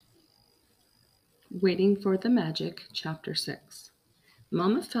Waiting for the Magic, Chapter 6.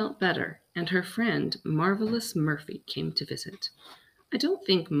 Mamma felt better, and her friend Marvelous Murphy came to visit. I don't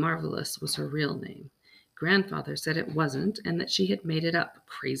think Marvelous was her real name. Grandfather said it wasn't and that she had made it up,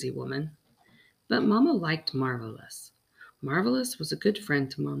 crazy woman. But Mamma liked Marvelous. Marvelous was a good friend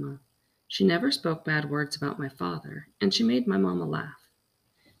to Mamma. She never spoke bad words about my father, and she made my Mamma laugh.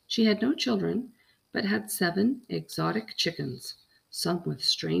 She had no children, but had 7 exotic chickens, some with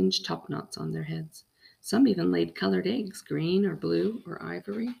strange topknots on their heads. Some even laid colored eggs, green or blue or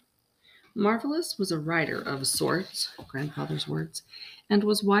ivory. Marvelous was a rider of sorts, grandfather's words, and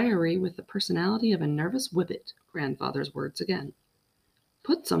was wiry with the personality of a nervous whippet, grandfather's words again.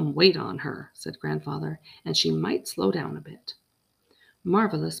 Put some weight on her, said grandfather, and she might slow down a bit.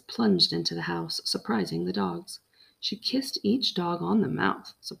 Marvelous plunged into the house, surprising the dogs. She kissed each dog on the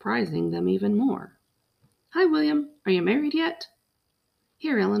mouth, surprising them even more. Hi, William. Are you married yet?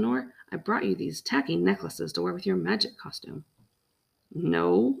 Here, Eleanor, I brought you these tacky necklaces to wear with your magic costume.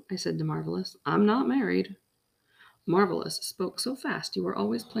 No, I said to Marvelous, I'm not married. Marvelous spoke so fast you were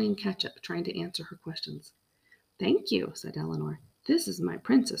always playing catch-up, trying to answer her questions. Thank you, said Eleanor. This is my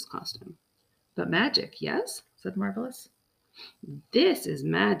princess costume. But magic, yes? Said Marvelous. This is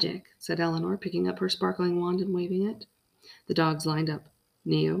magic, said Eleanor, picking up her sparkling wand and waving it. The dogs lined up.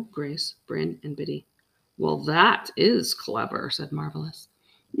 Neo, Grace, Bryn, and Biddy. Well, that is clever, said Marvelous.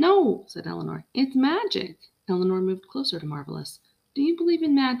 No, said Eleanor. It's magic. Eleanor moved closer to Marvelous. Do you believe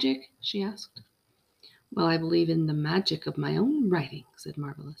in magic? She asked. Well, I believe in the magic of my own writing, said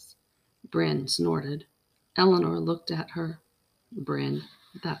Marvelous. Bryn snorted. Eleanor looked at her. Bryn,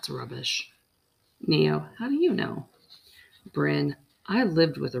 that's rubbish. Neo, how do you know? Bryn, I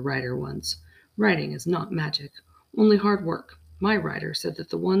lived with a writer once. Writing is not magic, only hard work. My writer said that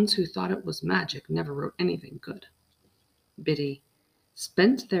the ones who thought it was magic never wrote anything good. Biddy,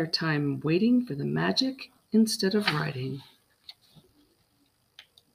 spent their time waiting for the magic instead of writing.